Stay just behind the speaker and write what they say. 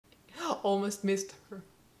Almost missed her.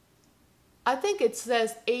 I think it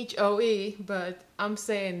says H-O-E, but I'm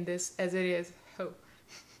saying this as it is. Ho.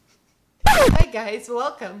 Hi guys,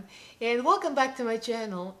 welcome and welcome back to my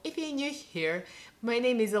channel. If you're new here, my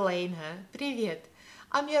name is Elaina. Привет!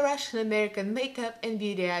 I'm your Russian-American makeup and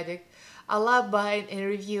beauty addict. I love buying and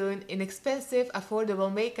reviewing inexpensive,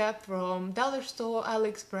 affordable makeup from dollar store,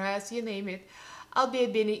 AliExpress, you name it. I'll be a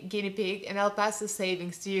guinea pig and I'll pass the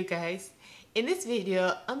savings to you guys. In this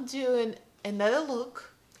video, I'm doing another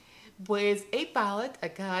look with a palette I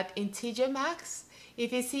got in TJ Maxx.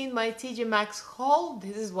 If you've seen my TJ Maxx haul,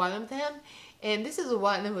 this is one of them. And this is the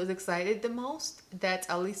one I was excited the most. That's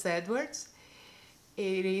Abh Alyssa.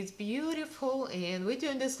 It is beautiful and we're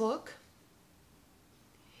doing this look.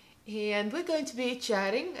 And we're going to be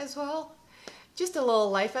chatting as well. Just a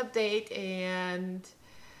little life update, and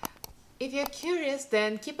if you're curious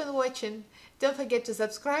then keep on watching. Don't forget to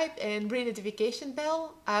subscribe and ring notification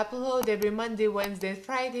bell. I upload every Monday, Wednesday and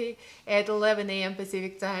Friday at 11 AM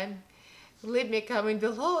Pacific time. Leave me a comment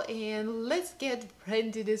below and let's get right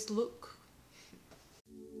into this look.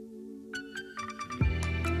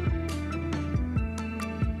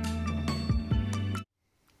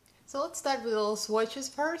 So let's start with little swatches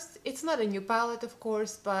first. It's not a new palette of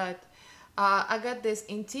course, but I got this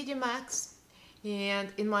in TJ Maxx, and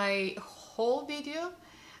in my whole video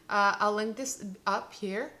I'll link this up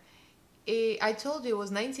here. I told you it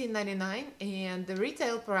was $19.99 and the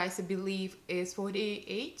retail price I believe is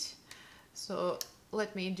 $48. So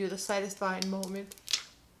let me do the satisfying moment.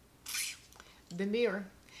 The mirror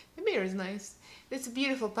is nice. It's a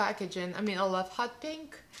beautiful packaging. I mean, I love hot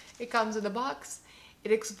pink. It comes in a box.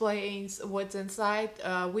 It explains what's inside,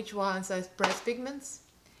 which ones are pressed pigments.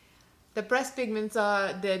 The pressed pigments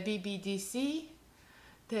are the BBDC,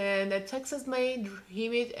 then the Texas Made,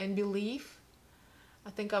 Dream It and Believe. I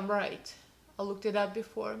think I'm right. I looked it up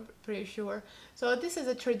before, I'm pretty sure. So this is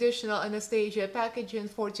a traditional Anastasia packaging,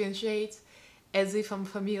 14 shades, as if I'm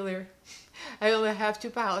familiar. I only have 2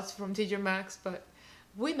 palettes from TJ Maxx, but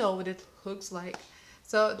we know what it looks like.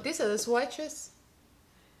 So these are the swatches.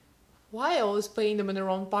 Why I always paint them in the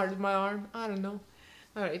wrong part of my arm? I don't know.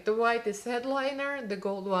 Alright, the white is Headliner, the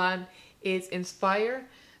gold one is Inspire,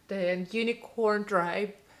 then Unicorn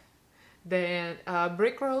Tribe, then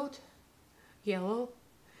Brick Road, yellow.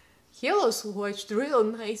 Yellow swatched real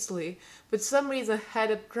nicely, but some reason I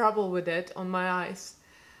had trouble with it on my eyes.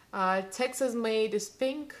 Texas Made is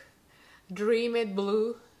pink, Dream It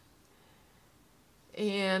blue,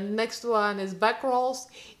 and next one is Back Rolls.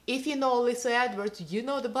 If you know Alyssa Edwards, you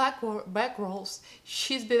know the back rolls.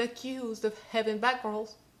 She's been accused of having back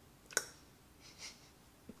rolls.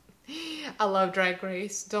 I love Drag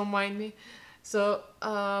Race, don't mind me. So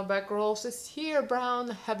back rolls is here,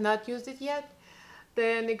 brown. Have not used it yet.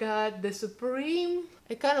 Then you got the Supreme.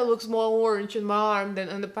 It kind of looks more orange in my arm than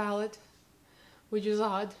on the palette, which is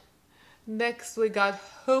odd. Next we got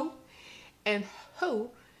Ho, and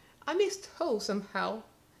Ho, I missed Ho somehow,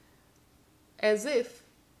 as if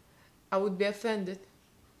I would be offended.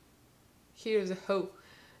 Here's a Ho.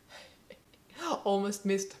 Almost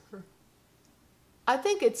missed her. I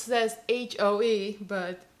think it says H-O-E,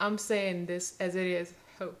 but I'm saying this as it is.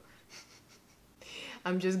 Ho.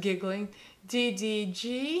 I'm just giggling.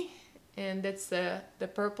 DDG, and that's the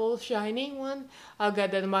purple shining one. I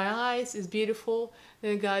got that in my eyes, it's beautiful.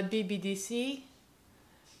 Then I got BBDC.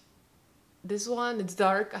 This one, it's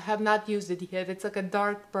dark. I have not used it yet. It's like a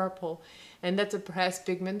dark purple, and that's a pressed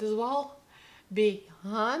pigment as well.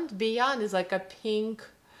 Beyond is like a pink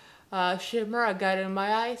shimmer. I got it in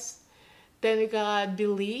my eyes. Then we got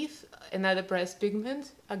Believe, another pressed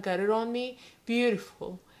pigment. I got it on me.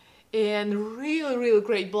 Beautiful. And really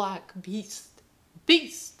great black. Beast.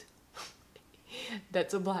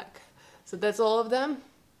 That's a black. So that's all of them.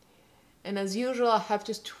 And as usual, I have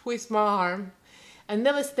to twist my arm. I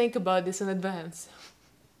never think about this in advance.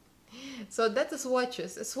 So that's the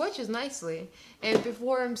swatches. It swatches nicely and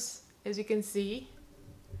performs, as you can see,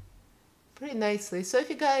 pretty nicely. So if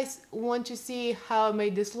you guys want to see how I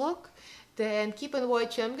made this look, then keep on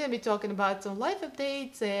watching. I'm going to be talking about some life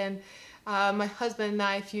updates and my husband and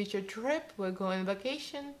I future trip. We're going on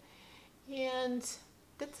vacation, and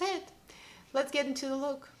that's it. Let's get into the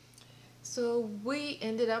look. So we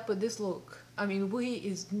ended up with this look. I mean, we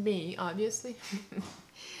is me, obviously.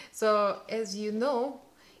 So as you know,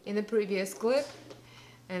 in the previous clip,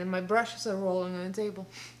 and my brushes are rolling on the table,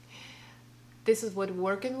 this is what we're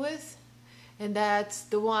working with, and that's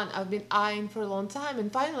the one I've been eyeing for a long time,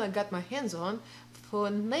 and finally I got my hands on for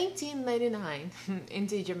 $19.99 in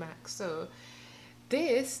TJ Maxx. So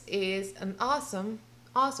this is an awesome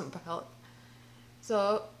palette.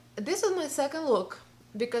 So this is my second look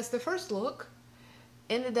because the first look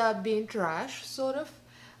ended up being trash, sort of.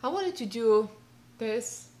 I wanted to do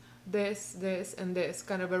this, this, and this,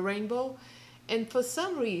 kind of a rainbow. And for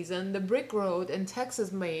some reason, the brick road and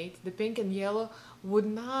Texas made, the pink and yellow, would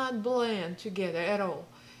not blend together at all.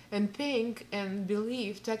 And pink and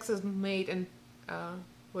believe Texas made and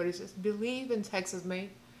what is this? Believe and Texas made,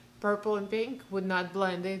 purple and pink would not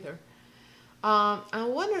blend either. I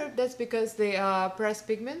wonder if that's because they are pressed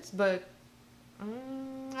pigments, but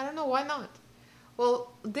I don't know why not.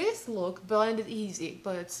 Well, this look blended easy,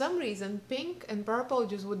 but some reason pink and purple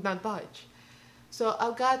just would not budge. So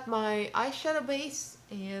I've got my eyeshadow base,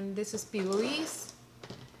 and this is P.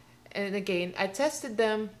 And again, I tested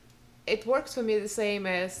them. It works for me the same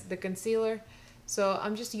as the concealer, so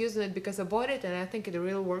I'm just using it because I bought it and I think it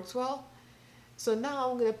really works well. So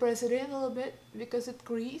now I'm gonna press it in a little bit because it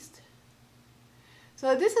creased.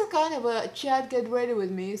 So this is kind of a chat get ready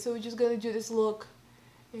with me, so we're just gonna do this look.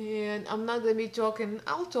 And I'm not gonna be talking,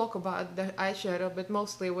 I'll talk about the eyeshadow, but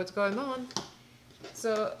mostly what's going on.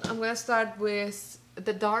 So I'm gonna start with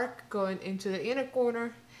the dark going into the inner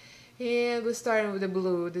corner, and we're starting with the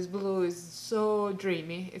blue. This blue is so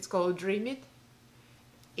dreamy. It's called Dream It.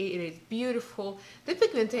 It is beautiful. The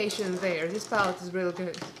pigmentation is there. This palette is really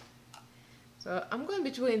good. So I'm going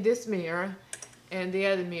between this mirror and the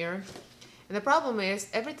other mirror. And the problem is,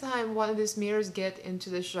 every time one of these mirrors get into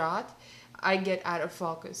the shot, I get out of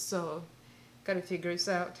focus. So gotta figure this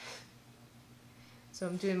out. So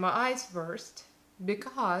I'm doing my eyes first,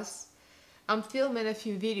 because I'm filming a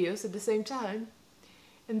few videos at the same time,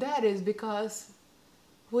 and that is because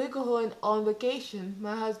we're going on vacation,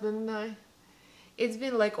 my husband and I. It's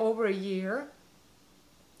been like over a year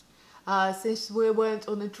since we went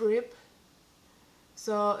on a trip,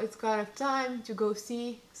 so it's kind of time to go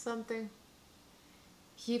see something.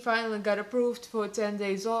 He finally got approved for 10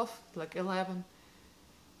 days off, like 11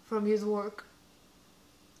 from his work.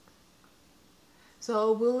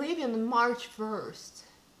 So we're leaving on March 1st,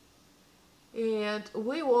 and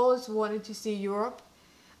we always wanted to see Europe.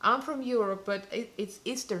 I'm from Europe, but it's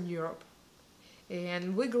Eastern Europe,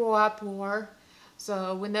 and we grew up poor,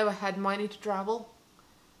 so we never had money to travel.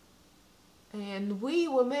 And we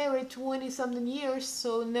were married 20-something years,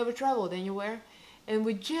 so never traveled anywhere. And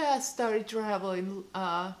we just started traveling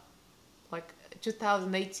like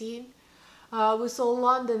 2018. We saw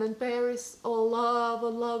London and Paris. Oh, I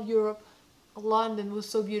love Europe. London was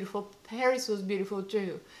so beautiful. Paris was beautiful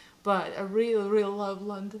too, but I really love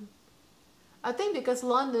London. I think because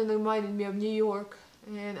London reminded me of New York,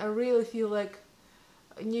 and I really feel like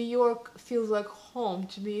New York feels like home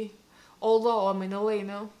to me, although I'm in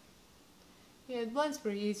Elaina. Yeah, it blends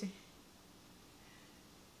pretty easy.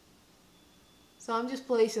 So I'm just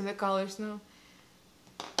placing the colors now.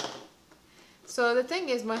 So the thing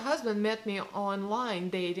is, my husband met me online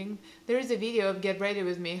dating. There is a video of Get Ready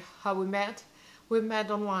With Me, how we met. We met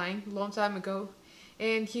online a long time ago.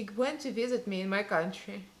 And he went to visit me in my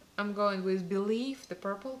country. I'm going with Believe, the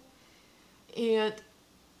purple. And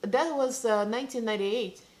that was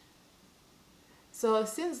 1998. So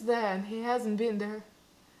since then, he hasn't been there.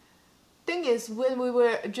 Thing is, when we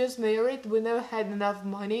were just married, we never had enough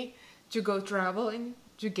money to go traveling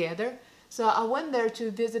together. So I went there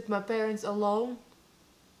to visit my parents alone,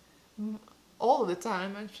 all the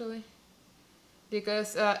time actually,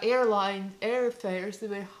 because airfares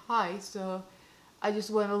were high, so I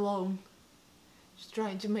just went alone, just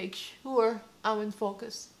trying to make sure I'm in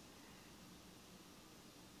focus.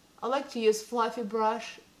 I like to use fluffy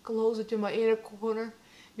brush closer to my inner corner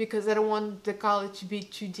because I don't want the color to be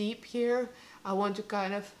too deep here. I want to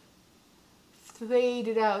kind of fade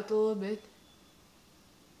it out a little bit.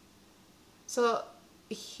 So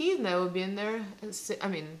he's never been there, I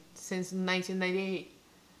mean, since 1998.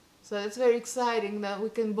 So it's very exciting that we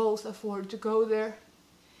can both afford to go there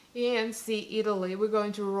and see Italy. We're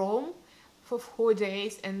going to Rome for 4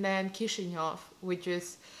 days, and then Chisinau, which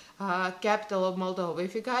is capital of Moldova.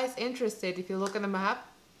 If you guys interested, if you look on the map,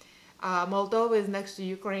 Moldova is next to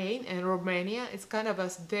Ukraine and Romania. It's kind of a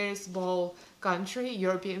very small country,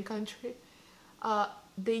 European country.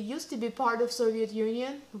 They used to be part of Soviet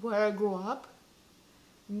Union, where I grew up.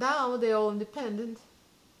 Now they're all independent.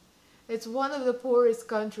 It's one of the poorest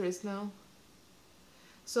countries now.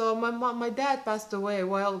 So my dad passed away a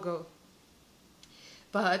while ago,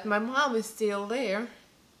 but my mom is still there.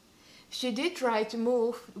 She did try to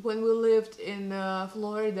move when we lived in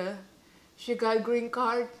Florida. She got green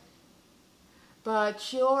card, but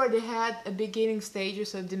she already had a beginning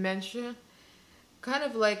stages of dementia. Kind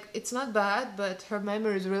of like, it's not bad, but her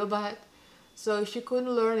memory is real bad. So she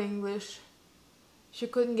couldn't learn English. She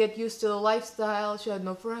couldn't get used to the lifestyle. She had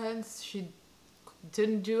no friends. She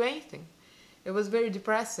didn't do anything. It was very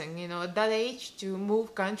depressing, you know, at that age to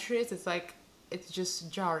move countries, it's like, it's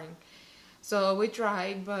just jarring. So we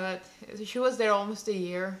tried, but she was there almost a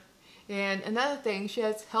year. And another thing, she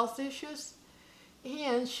has health issues,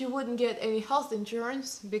 and she wouldn't get any health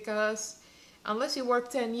insurance because unless you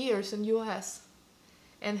work 10 years in US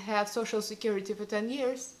and have social security for 10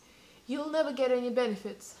 years, you'll never get any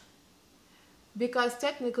benefits because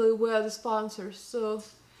technically we are the sponsors. So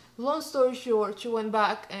long story short, she went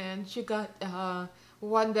back and she got a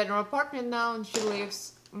one-bedroom apartment now, and she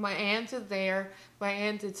lives, my aunt is there. My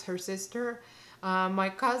aunt is her sister. My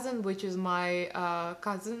cousin, which is my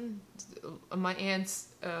cousin, my aunt's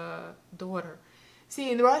daughter.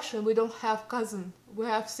 See, in Russia we don't have cousin, we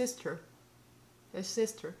have sister, a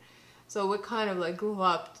sister. So we kind of like grew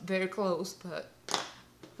up very close, but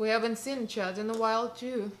we haven't seen each other in a while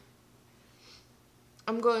too.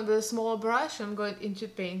 I'm going with a small brush, I'm going into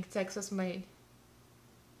pink, Texas made.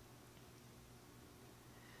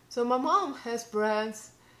 So my mom has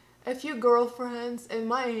friends, a few girlfriends, and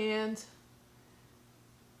my aunt.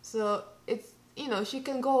 So it's, you know, she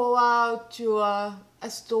can go out to a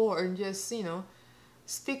store and just, you know,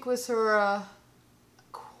 speak with her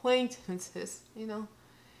acquaintances, you know,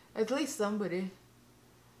 at least somebody.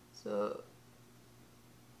 So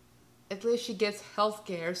at least she gets health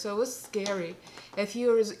care. So it was scary. A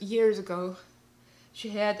few years ago, she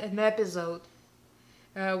had an episode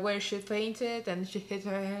where she fainted and she hit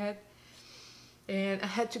her head, and I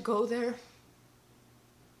had to go there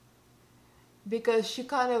because she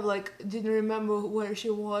kind of like didn't remember where she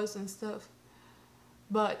was and stuff.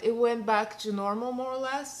 But it went back to normal more or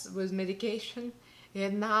less with medication,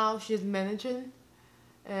 and now she's managing,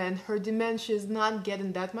 and her dementia is not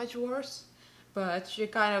getting that much worse, but she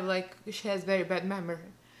kind of like, she has very bad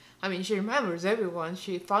memory. I mean, she remembers everyone,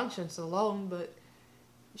 she functions alone, but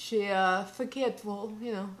she forgetful,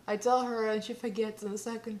 you know. I tell her and she forgets in a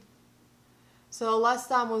second. So last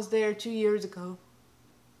time I was there 2 years ago.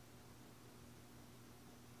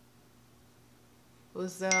 It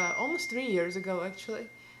was almost 3 years ago actually.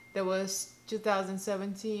 That was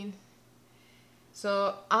 2017.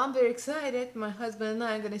 So I'm very excited. My husband and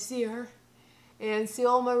I are gonna see her and see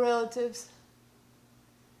all my relatives.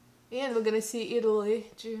 And we're gonna see Italy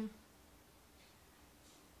too.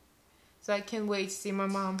 So I can't wait to see my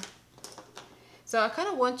mom. So I kind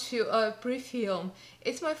of want to pre-film.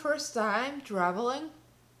 It's my first time traveling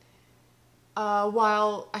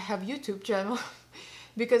while I have YouTube channel.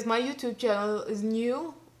 Because my YouTube channel is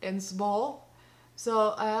new and small,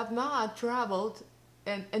 so I have not traveled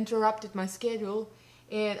and interrupted my schedule,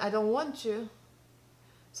 and I don't want to.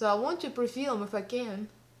 So I want to pre-film if I can,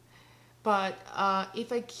 but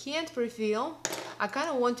if I can't pre-film, I kind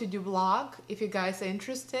of want to do vlog if you guys are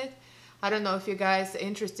interested. I don't know if you guys are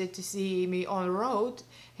interested to see me on the road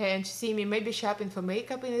and to see me maybe shopping for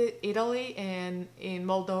makeup in Italy and in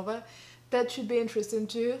Moldova. That should be interesting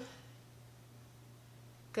too.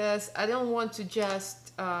 Because I don't want to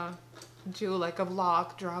just do like a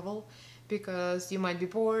vlog travel, because you might be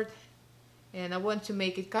bored, and I want to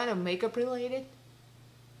make it kind of makeup related.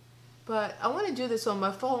 But I want to do this on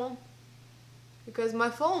my phone because my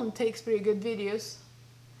phone takes pretty good videos.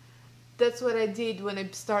 That's what I did when I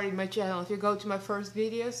started my channel. If you go to my first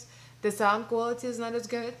videos, the sound quality is not as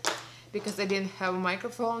good because I didn't have a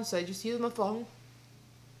microphone, so I just used my phone.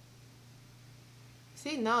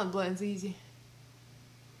 See, now it blends easy.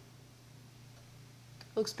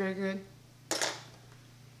 Looks pretty good.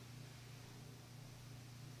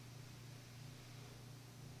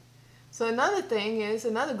 So another thing is,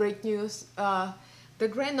 another great news, the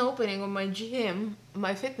grand opening of my gym,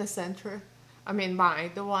 my fitness center, I mean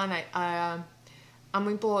the one I'm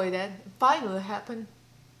employed at, finally happened.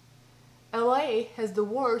 LA has the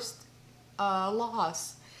worst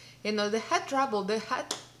laws. You know, they had trouble,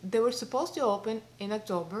 they were supposed to open in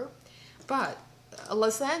October, but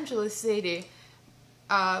Los Angeles City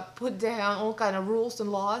put down all kind of rules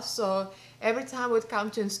and laws, so every time we'd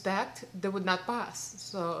come to inspect, they would not pass.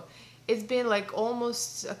 So it's been like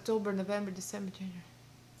almost October, November, December, January.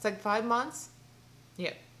 It's like 5 months.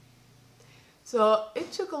 Yeah. So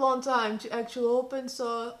it took a long time to actually open,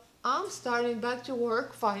 so I'm starting back to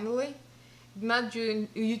work finally. Not doing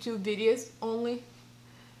YouTube videos only,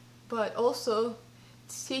 but also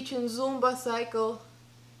teaching Zumba cycle.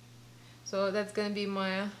 So that's gonna be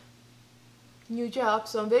my new job,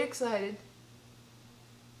 so I'm very excited.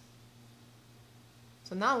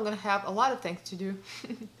 So now I'm gonna have a lot of things to do.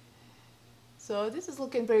 So this is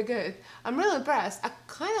looking very good. I'm really impressed. I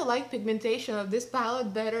kind of like pigmentation of this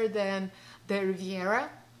palette better than the Riviera,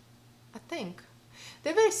 I think.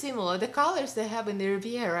 They're very similar. The colors they have in the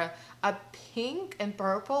Riviera a pink and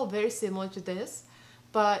purple, very similar to this,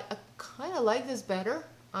 but I kind of like this better.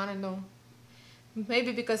 I don't know.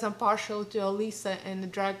 Maybe because I'm partial to Alyssa and the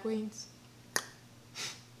drag queens.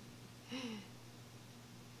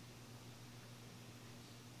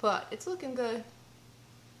 But it's looking good.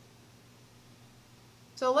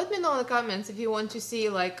 So let me know in the comments if you want to see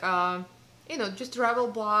like, you know, just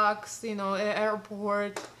travel blogs, you know,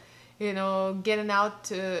 airport, you know, getting out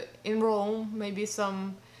to, in Rome, maybe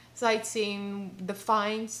some sightseeing, the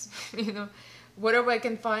finds, you know, whatever I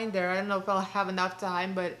can find there. I don't know if I'll have enough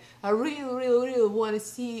time, but I really want to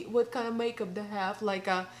see what kind of makeup they have, like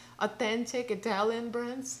authentic Italian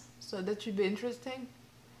brands. So that should be interesting.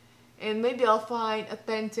 And maybe I'll find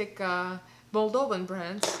authentic Moldovan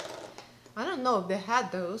brands. I don't know if they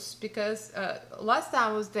had those, because last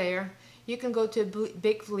time I was there, you can go to a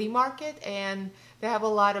big flea market and they have a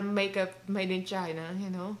lot of makeup made in China, you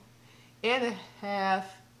know. And they have,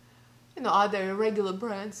 you know, other regular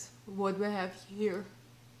brands, what we have here.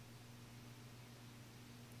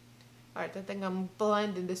 Alright, I think I'm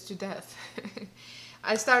blending this to death.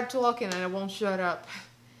 I start talking and I won't shut up.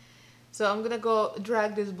 So I'm gonna go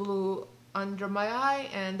drag this blue under my eye,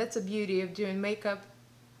 and that's the beauty of doing makeup,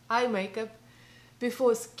 eye makeup,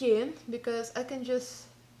 before skin, because I can just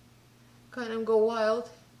kind of go wild.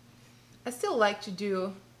 I still like to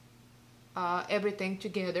do everything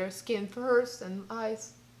together, skin first and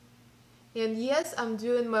eyes. And yes, I'm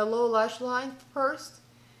doing my low lash line first,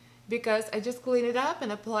 because I just clean it up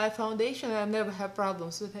and apply foundation and I never have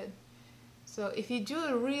problems with it. So if you do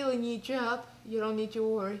a really neat job, you don't need to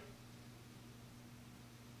worry.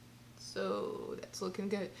 So that's looking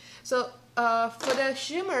good. So for the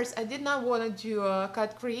shimmers, I did not want to do a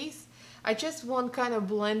cut crease. I just want kind of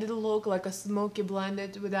blended look, like a smoky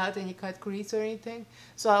blended without any cut crease or anything.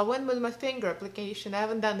 So I went with my finger application. I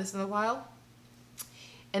haven't done this in a while.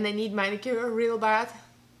 And I need manicure real bad.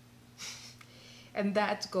 And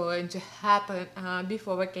that's going to happen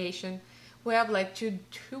before vacation. We have like two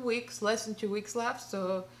weeks, less than 2 weeks left.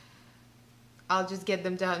 So I'll just get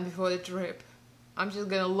them done before the trip. I'm just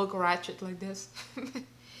gonna look ratchet like this.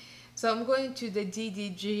 So I'm going to the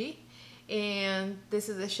DDG, and this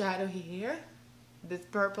is the shadow here, this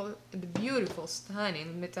purple, the beautiful,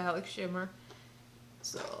 stunning metallic shimmer.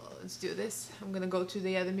 So let's do this. I'm gonna go to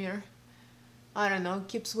the other mirror. I don't know,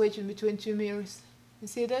 keep switching between two mirrors. You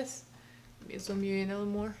see this? Let me zoom you in a little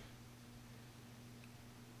more.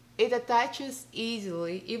 It attaches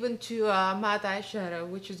easily, even to matte eyeshadow,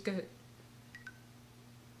 which is good.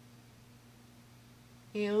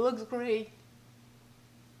 It looks great.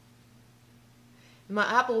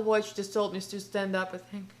 My Apple Watch just told me to stand up, I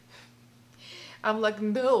think. I'm like,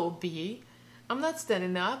 no, B. I'm not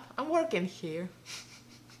standing up. I'm working here.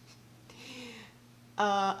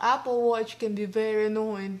 Apple Watch can be very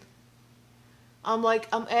annoying. I'm like,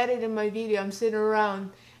 I'm editing my video, I'm sitting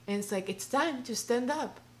around, and it's like, it's time to stand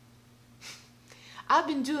up. I've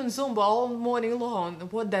been doing Zumba all morning long.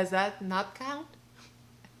 What, does that not count?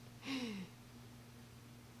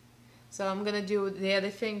 So I'm gonna do the other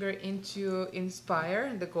finger into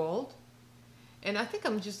Inspire, the gold. And I think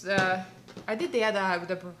I'm just, I did the other eye with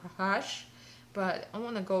the brush, but I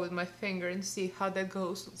wanna go with my finger and see how that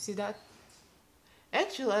goes. See that?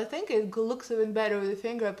 Actually, I think it looks even better with the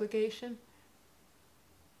finger application.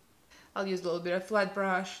 I'll use a little bit of flat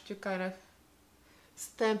brush to kind of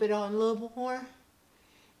stamp it on a little more.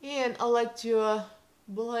 And I like to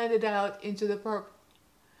blend it out into the purple.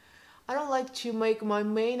 I don't like to make my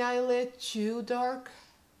main eyelid too dark,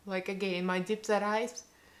 like again my deep set eyes.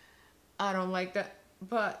 I don't like that,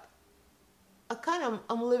 but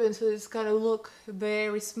I'm living to this kind of look,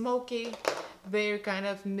 very smoky, very kind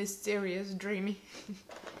of mysterious, dreamy.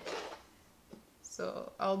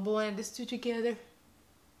 So I'll blend these two together.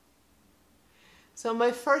 So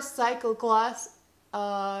my first cycle class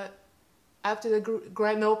after the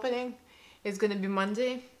grand opening is gonna be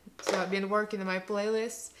Monday. So I've been working on my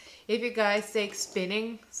playlist. If you guys take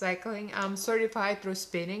spinning, cycling, I'm certified through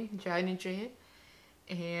spinning, Johnny J.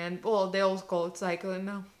 And well, they all call it cycling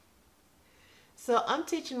now. So I'm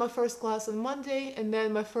teaching my first class on Monday and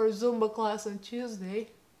then my first Zumba class on Tuesday.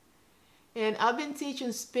 And I've been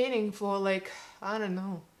teaching spinning for like, I don't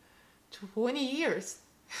know, 20 years.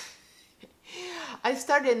 I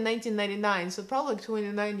started in 1999, so probably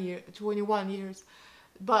 21 years.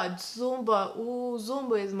 But Zumba, ooh,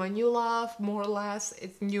 Zumba is my new love, more or less.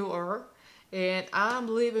 It's newer. And I'm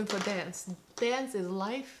living for dance. Dance is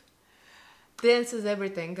life. Dance is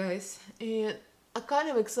everything, guys. And I'm kind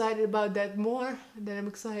of excited about that more than I'm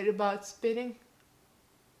excited about spinning.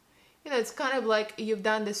 You know, it's kind of like you've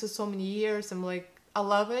done this for so many years. I'm like, I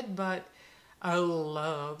love it, but I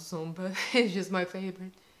love Zumba. It's just my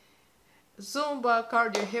favorite. Zumba,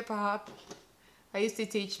 cardio, hip hop. I used to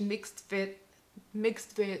teach mixed fit.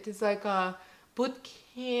 Mixed fit. It's like a boot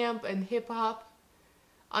camp and hip hop.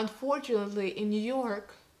 Unfortunately, in New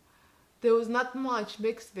York, there was not much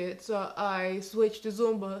mixed fit, so I switched to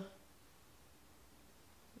Zumba.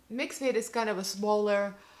 Mixed fit is kind of a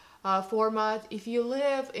smaller format. If you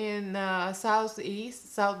live in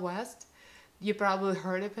southeast, southwest, you probably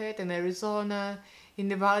heard of it in Arizona, in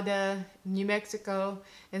Nevada, New Mexico,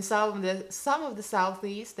 and some of the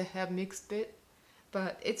southeast they have mixed fit.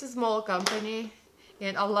 But it's a small company,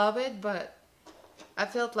 and I love it. But I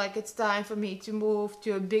felt like it's time for me to move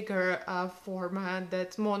to a bigger format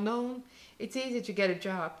that's more known. It's easy to get a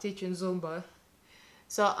job teaching Zumba.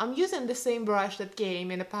 So I'm using the same brush that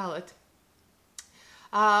came in a palette.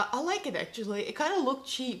 I like it actually. It kind of looked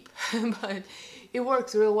cheap, but it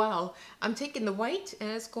works real well. I'm taking the white, and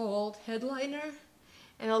it's called Headliner,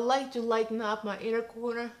 and I like to lighten up my inner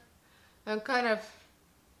corner and kind of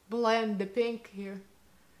blend the pink here.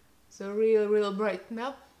 So real brighten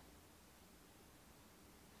up.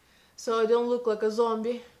 So I don't look like a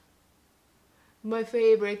zombie. My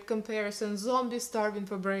favorite comparison, zombie starving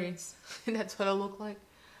for brains. That's what I look like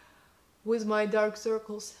with my dark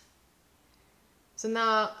circles. So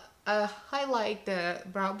now I highlight the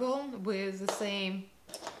brow bone with the same,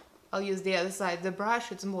 I'll use the other side, the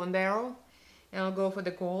brush, it's more narrow, and I'll go for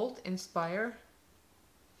the gold, Inspire.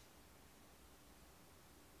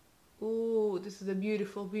 Ooh, this is a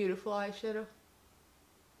beautiful eyeshadow.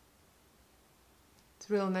 It's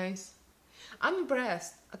real nice. I'm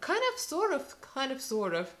impressed. I kind of, sort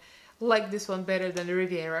of like this one better than the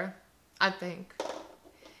Riviera, I think.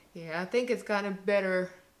 Yeah, I think it's kind of better.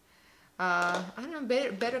 I don't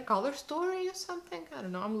know, better color story or something. I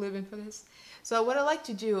don't know. I'm living for this. So what I like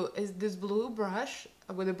to do is this blue brush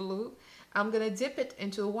with a blue. I'm gonna dip it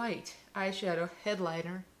into a white eyeshadow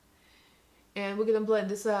headliner, and we're gonna blend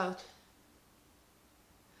this out.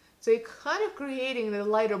 So you're kind of creating the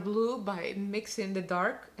lighter blue by mixing the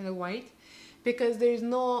dark and the white, because there's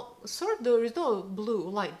no blue,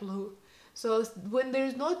 light blue. So when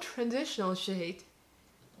there's no transitional shade,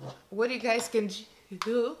 what you guys can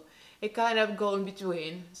do, it kind of go in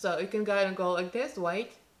between. So you can kind of go like this,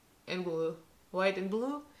 white and blue, white and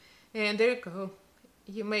blue, and there you go.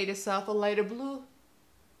 You made yourself a lighter blue.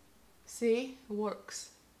 See, works.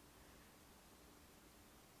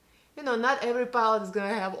 You know, not every palette is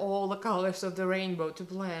gonna have all the colors of the rainbow to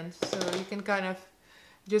blend, so you can kind of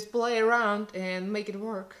just play around and make it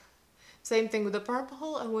work. Same thing with the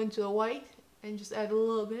purple. I went to a white and just add a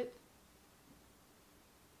little bit,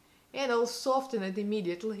 and I'll soften it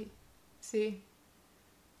immediately. See,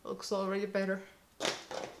 looks already better.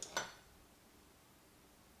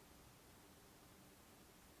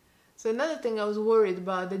 So another thing, I was worried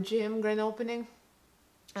about the gym grand opening.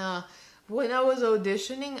 When I was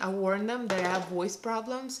auditioning, I warned them that I have voice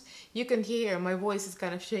problems. You can hear my voice is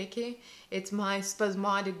kind of shaky. It's my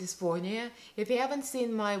spasmodic dysphonia. If you haven't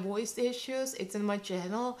seen my voice issues, it's in my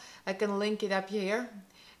channel. I can link it up here.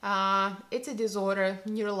 It's a disorder,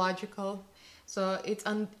 neurological. So it's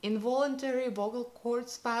involuntary vocal cord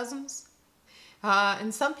spasms.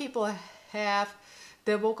 And some people have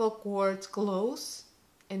the vocal cords closed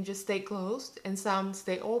and just stay closed, and some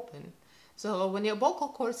stay open. So when your vocal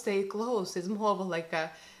cords stay closed, it's more of like a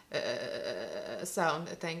sound,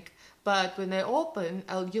 I think. But when they open,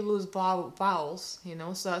 you lose vowels, you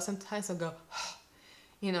know. So sometimes I go,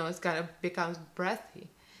 you know, it's kind of becomes breathy.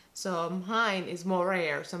 So mine is more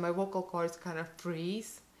rare. So my vocal cords kind of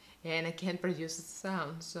freeze, and I can't produce a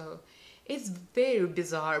sound. So it's very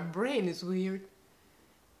bizarre. Brain is weird.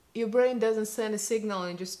 Your brain doesn't send a signal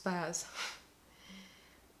and just pass.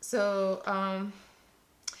 So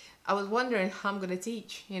I was wondering how I'm gonna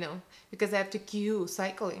teach, you know, because I have to cue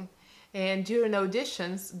cycling. And during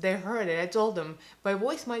auditions, they heard it. I told them my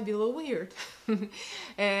voice might be a little weird.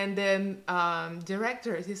 And then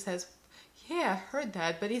director, he says, yeah, I heard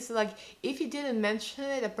that. But he's like, if you didn't mention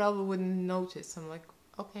it, I probably wouldn't notice. I'm like,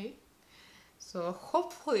 okay. So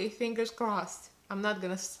hopefully, fingers crossed, I'm not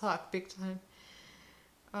gonna suck big time.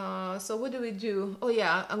 So what do we do? Oh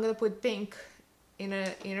yeah, I'm gonna put pink in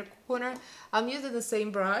a inner corner. I'm using the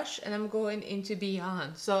same brush, and I'm going into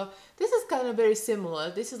Beyond. So this is kind of very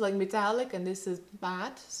similar. This is like metallic, and this is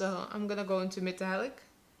matte. So I'm gonna go into metallic,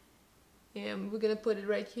 and we're gonna put it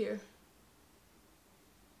right here.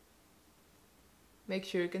 Make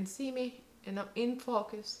sure you can see me, and I'm in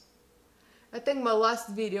focus. I think my last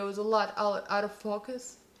video was a lot out of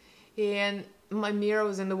focus, and my mirror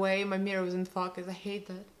was in the way. My mirror was in focus. I hate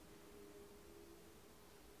that.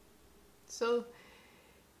 So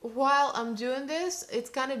while I'm doing this, it's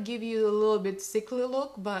kind of give you a little bit sickly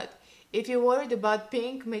look, but if you're worried about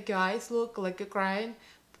pink, make your eyes look like you're crying,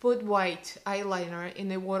 put white eyeliner in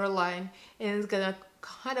the waterline and it's gonna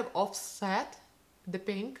kind of offset the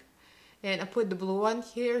pink. And I put the blue one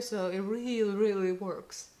here, so it really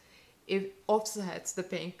works. It offsets the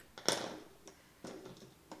pink.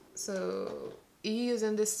 So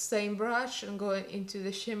using this same brush and going into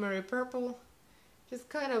the shimmery purple, just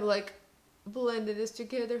kind of like blending this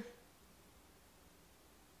together.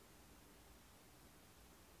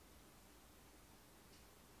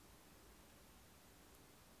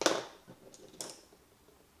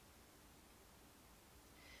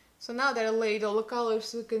 So now that I laid all the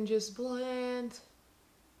colors, we can just blend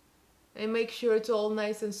and make sure it's all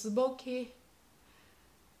nice and smoky.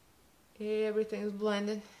 Everything's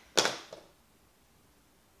blended.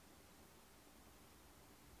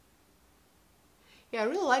 Yeah, I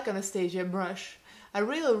really like Anastasia brush. I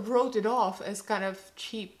really wrote it off as kind of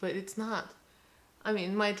cheap, but it's not. I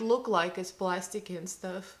mean, it might look like it's plastic and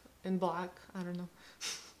stuff and black. I don't know.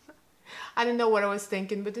 I don't know what I was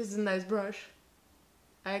thinking, but this is a nice brush.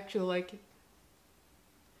 I actually like it.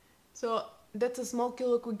 So that's a smoky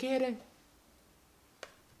look we're getting.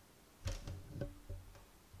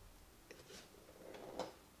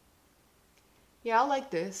 Yeah, I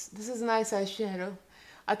like this. This is a nice eyeshadow.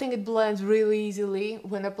 I think it blends really easily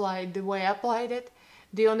when applied the way I applied it.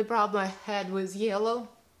 The only problem I had was yellow.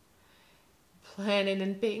 Blending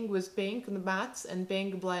in pink with pink in the mattes and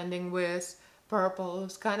pink blending with purple. It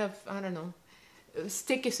was kind of, I don't know, a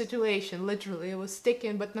sticky situation, literally. It was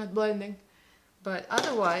sticking but not blending. But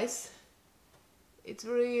otherwise, it's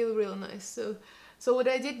really nice. So what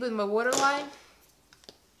I did with my waterline,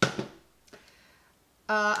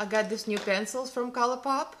 I got these new pencils from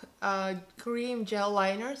Colourpop, Grwm gel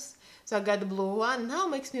liners. So I got the blue one. Now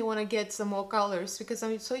it makes me want to get some more colors because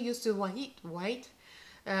I'm so used to white.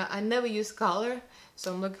 I never use color,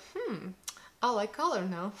 so I'm like, I like color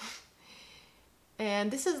now.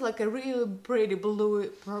 And this is like a really pretty blue,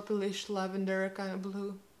 purplish lavender kind of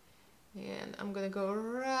blue. And I'm gonna go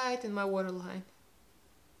right in my waterline.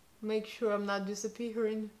 Make sure I'm not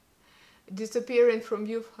disappearing from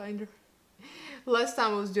viewfinder. Last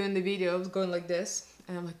time I was doing the video, I was going like this,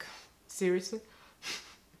 and I'm like, seriously?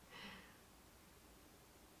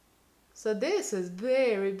 So this is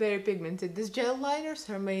very pigmented. These gel liners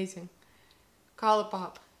are amazing.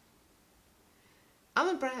 Colourpop. I'm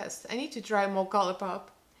impressed. I need to try more Colourpop.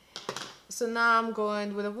 So now I'm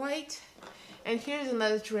going with a white. And here's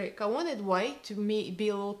another trick. I wanted white to be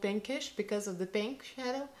a little pinkish because of the pink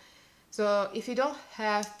shadow. So if you don't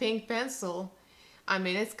have pink pencil, I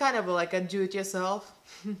mean, it's kind of like a do-it-yourself.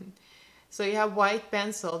 So you have white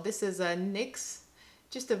pencil. This is a NYX,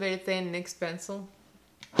 just a very thin NYX pencil.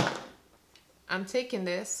 I'm taking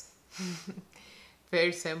this,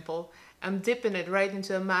 very simple. I'm dipping it right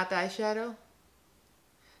into a matte eyeshadow.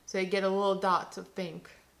 So you get a little dot of pink.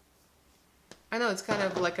 I know it's kind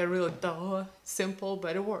of like a real simple,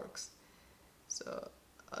 but it works. So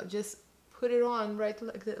I'll just put it on right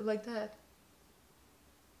like that.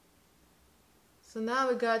 So now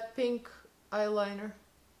we got pink eyeliner.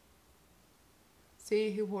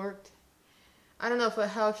 See, it worked. I don't know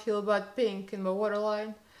how I feel about pink in my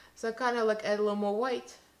waterline. So I kind of like add a little more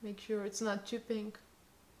white. Make sure it's not too pink.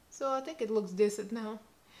 So I think it looks decent now.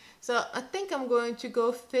 So I think I'm going to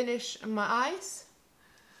go finish my eyes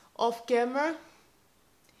off camera.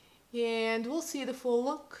 And we'll see the full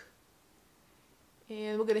look.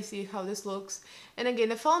 And we're gonna see how this looks. And again,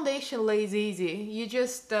 the foundation lays easy. You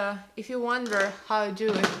just, if you wonder how I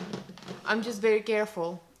do it, I'm just very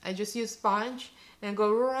careful. I just use sponge and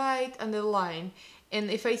go right under the line. And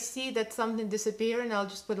if I see that something disappearing, I'll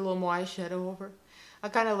just put a little more eyeshadow over. I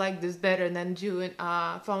kind of like this better than doing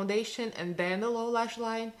foundation and then the low lash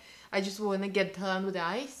line. I just want to get done with the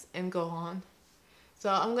eyes and go on. So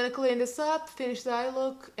I'm gonna clean this up, finish the eye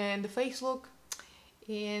look and the face look,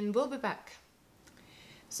 and we'll be back.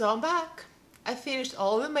 So I'm back. I finished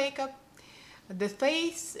all the makeup, the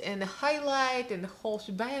face and the highlight and the whole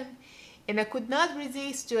shebang. And I could not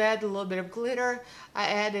resist to add a little bit of glitter. I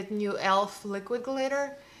added new e.l.f. liquid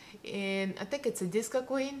glitter, and I think it's a Disco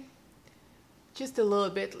Queen. Just a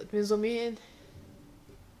little bit. Let me zoom in.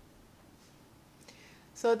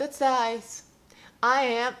 So that's the eyes. I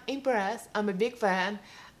am impressed. I'm a big fan.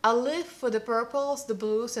 I live for the purples, the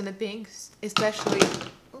blues, and the pinks, especially.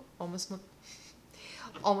 Oh,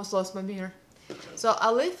 almost lost my mirror. So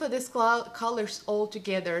I live for these colors all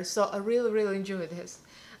together. So I really enjoy this.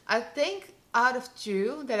 I think out of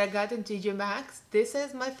two that I got in TJ Maxx, this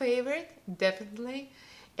is my favorite, definitely.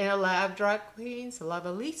 And I love drag queens. I love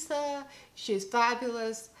Alyssa. She's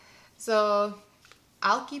fabulous. So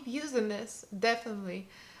I'll keep using this, definitely.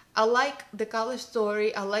 I like the color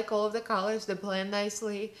story. I like all of the colors. They blend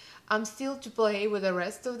nicely. I'm still to play with the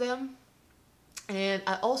rest of them. And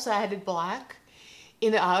I also added black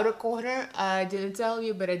in the outer corner. I didn't tell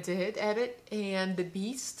you, but I did add it. And the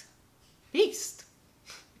beast. This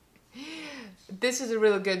is a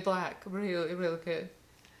really good black. Really, really good.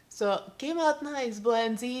 So came out nice,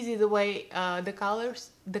 blends easy the way the colors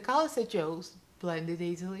I chose blended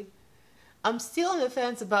easily. I'm still on the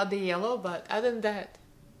fence about the yellow, but other than that,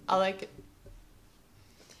 I like it.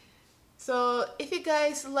 So if you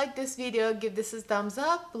guys like this video, give this a thumbs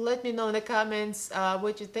up. Let me know in the comments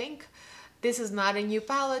what you think. This is not a new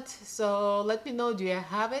palette, so let me know, do you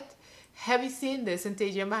have it? Have you seen this in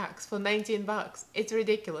TJ Maxx for 19 bucks? It's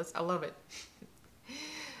ridiculous, I love it.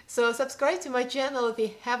 So subscribe to my channel if you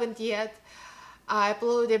haven't yet. I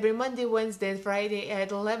upload every Monday, Wednesday, and Friday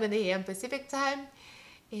at 11 AM Pacific time.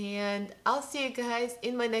 And I'll see you guys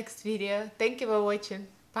in my next video. Thank you for watching.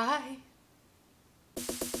 Bye!